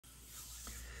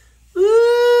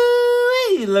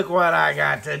look what I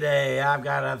got today. I've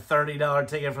got a $30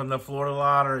 ticket from the Florida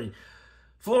Lottery.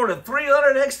 Florida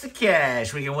 300 extra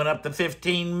cash. We can win up to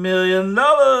 $15 million.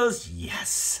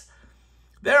 Yes.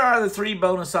 There are the 3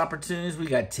 bonus opportunities. We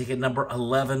got ticket number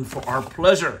 11 for our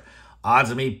pleasure. Odds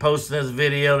of me posting this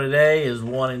video today is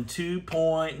 1 in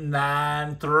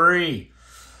 2.93.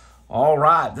 All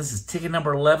right, this is ticket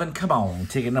number 11. Come on,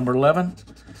 ticket number 11.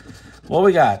 What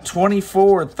we got?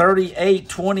 24, 38,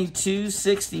 22,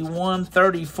 61,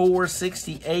 34,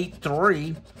 68,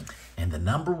 3. And the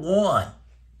number 1.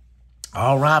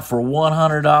 All right, for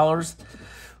 $100,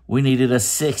 we needed a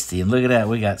 60. And look at that,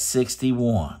 we got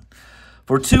 61.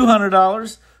 For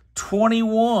 $200,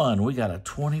 21. We got a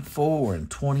 24 and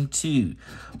 22.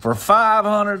 For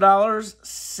 $500,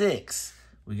 6.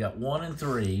 We got 1 and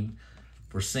 3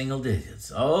 for single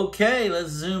digits. Okay, let's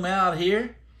zoom out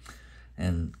here.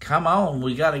 And come on,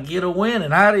 we got to get a win.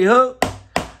 And howdy ho.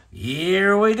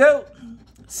 Here we go.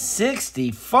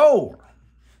 64.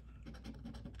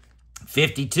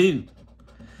 52.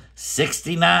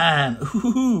 69.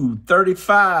 Ooh,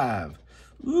 35.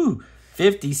 Ooh,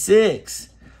 56.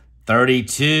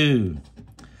 32.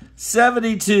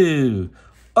 72.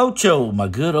 Ocho, my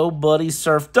good old buddy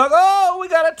Surf Duck. Oh, we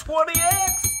got a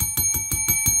 20X.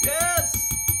 Yes.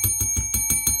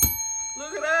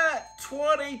 Look at that.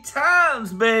 20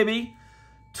 times, baby.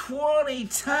 20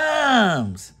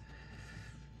 times.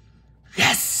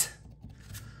 Yes.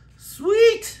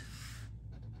 Sweet.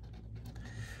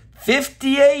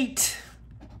 58.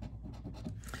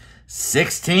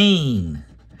 16.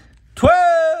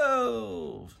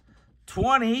 12.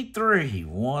 23.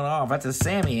 1 off. That's a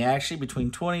Sammy, actually,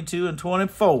 between 22 and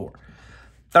 24.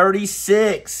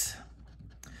 36.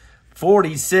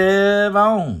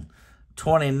 47.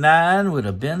 29 would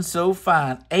have been so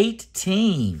fine.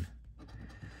 18.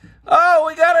 Oh,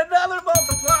 we got another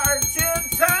multiplier 10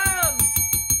 times.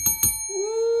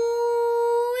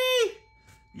 Woo-wee.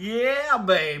 Yeah,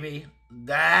 baby.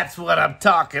 That's what I'm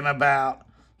talking about.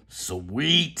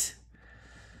 Sweet.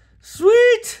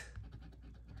 Sweet.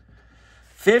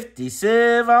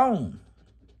 57.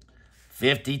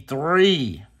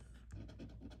 53.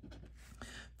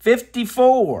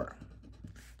 54.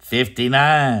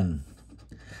 59.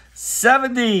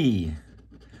 70,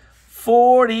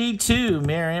 42,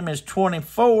 Miriam is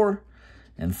 24,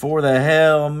 and for the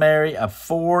Hail Mary, a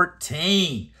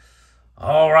 14.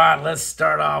 All right, let's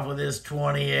start off with this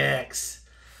 20X.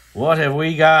 What have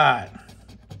we got?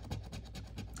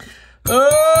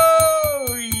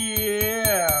 Oh,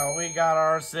 yeah, we got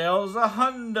ourselves a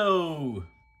hundo.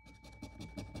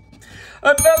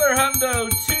 Another hundo,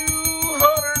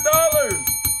 $200.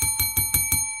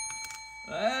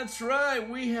 That's right,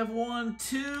 we have won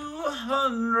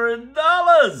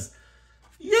 $200.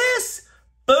 Yes,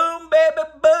 boom, baby,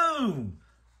 boom.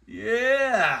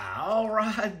 Yeah, all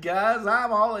right, guys,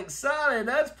 I'm all excited.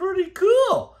 That's pretty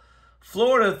cool.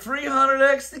 Florida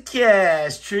 300X the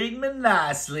cash, treating me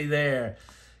nicely there.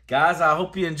 Guys, I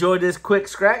hope you enjoyed this quick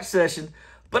scratch session,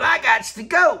 but I got to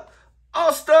go.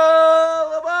 Hasta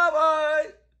la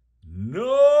bye-bye.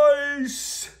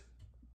 Nice.